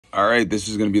All right, this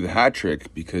is going to be the hat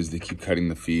trick because they keep cutting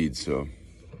the feed. So,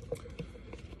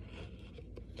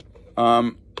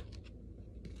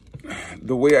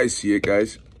 the way I see it,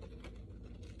 guys,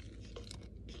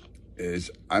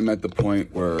 is I'm at the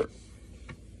point where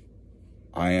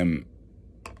I am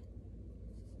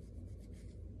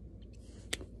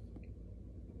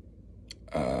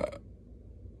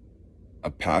a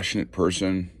passionate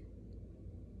person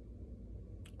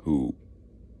who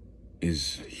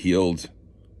is healed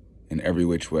in every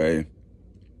which way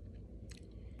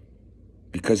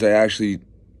because I actually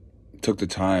took the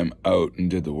time out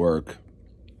and did the work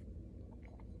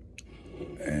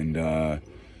and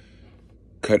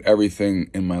cut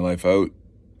everything in my life out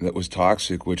that was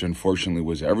toxic, which unfortunately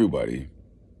was everybody.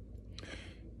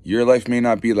 Your life may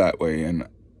not be that way, and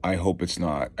I hope it's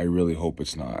not. I really hope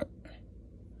it's not.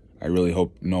 I really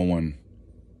hope no one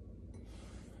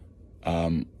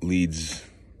leads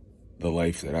the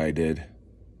life that I did.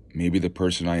 Maybe the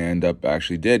person I end up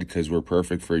actually did, because we're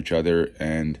perfect for each other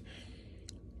and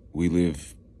we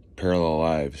live parallel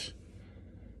lives.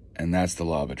 And that's the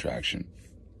law of attraction.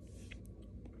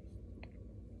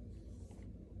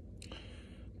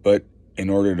 But in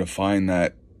order to find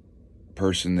that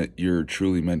person that you're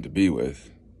truly meant to be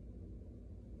with,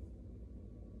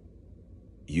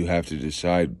 you have to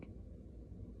decide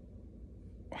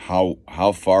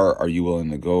how far are you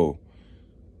willing to go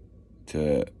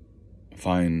to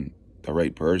find the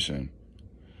right person.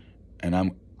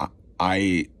 And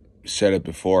I said it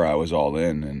before, I was all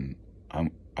in, and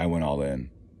I went all in.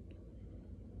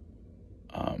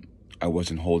 I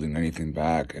wasn't holding anything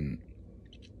back, and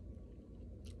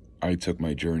I took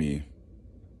my journey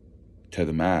to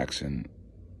the max and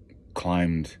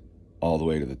climbed all the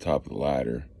way to the top of the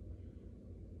ladder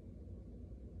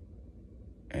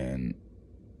and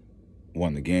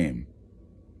won the game.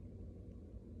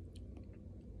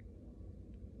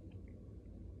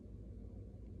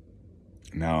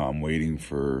 Now I'm waiting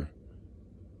for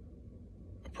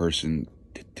a person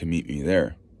to meet me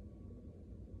there.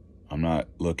 I'm not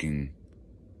looking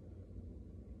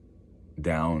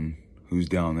down, who's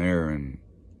down there, and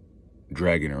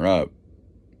dragging her up.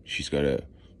 She's got to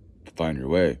find her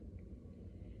way.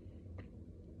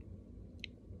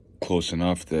 Close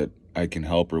enough that I can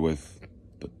help her with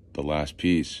the last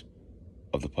piece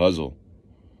of the puzzle.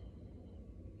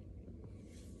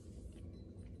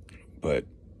 But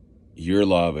your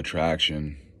law of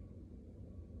attraction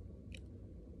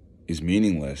is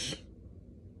meaningless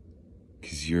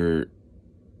because you're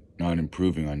not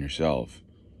improving on yourself.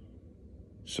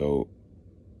 So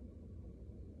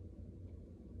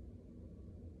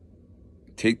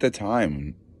take the time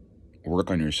and work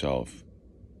on yourself.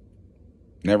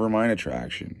 Never mind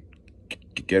attraction.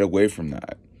 Get away from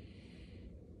that.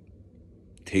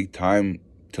 Take time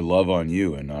to love on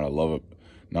you and not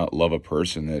love a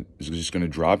person that is just going to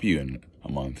drop you in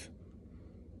a month.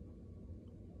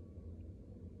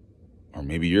 Or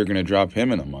maybe you're going to drop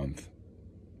him in a month.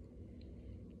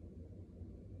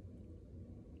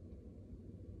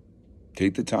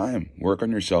 Take the time. Work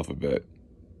on yourself a bit.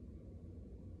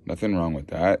 Nothing wrong with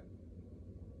that.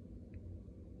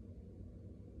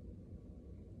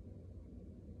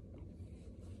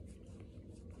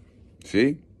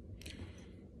 See?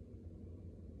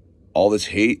 All this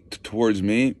hate towards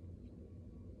me,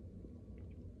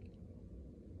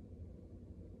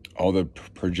 all the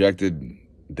projected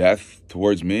death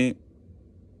towards me,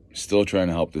 still trying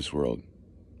to help this world.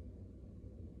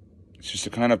 It's just the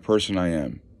kind of person I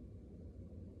am.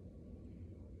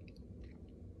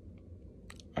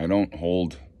 I don't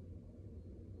hold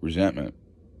resentment.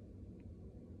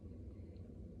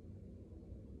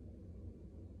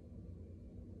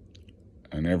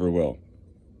 I never will.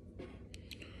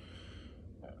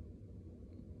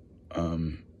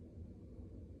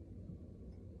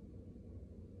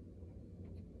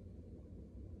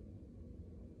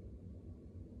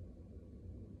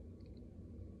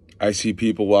 I see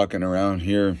people walking around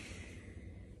here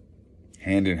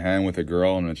hand in hand with a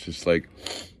girl, and it's just like,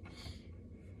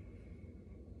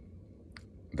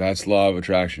 that's law of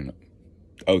attraction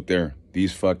out there.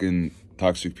 These fucking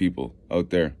toxic people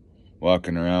out there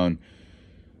walking around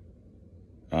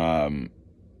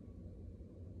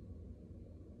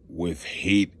with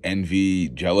hate, envy,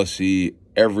 jealousy,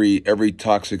 every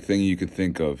toxic thing you could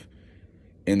think of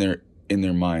in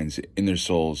their minds, in their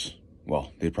souls.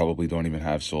 Well, they probably don't even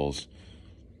have souls.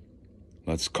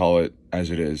 Let's call it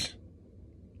as it is.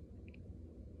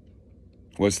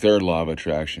 What's their law of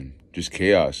attraction? Just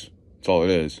chaos. That's all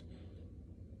it is.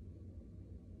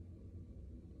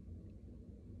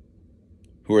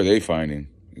 Who are they finding?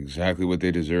 Exactly what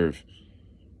they deserve.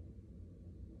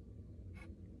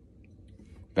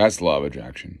 That's the law of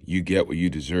attraction. You get what you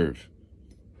deserve.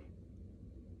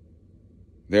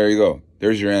 There you go.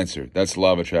 There's your answer. That's the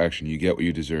law of attraction. You get what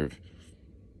you deserve.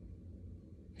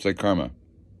 It's like karma.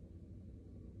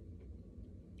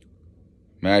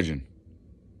 Imagine.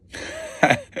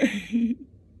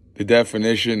 The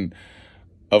definition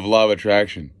of law of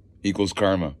attraction equals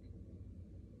karma.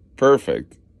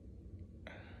 Perfect.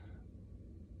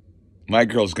 My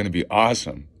girl's going to be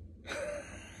awesome.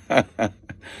 I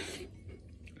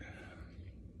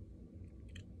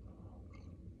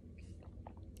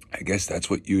guess that's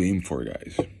what you aim for,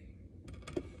 guys.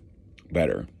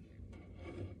 Better.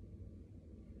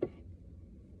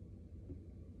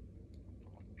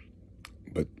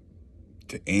 But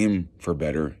to aim for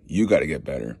better, you got to get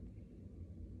better.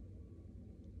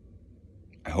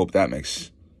 I hope that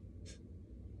makes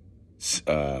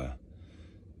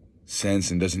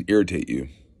sense and doesn't irritate you,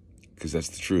 because that's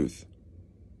the truth.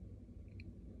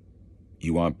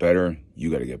 You want better, you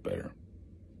got to get better.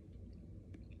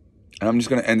 And I'm just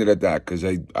going to end it at that, because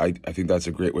I think that's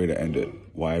a great way to end it.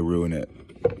 Why ruin it?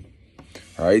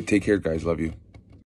 All right, take care, guys. Love you.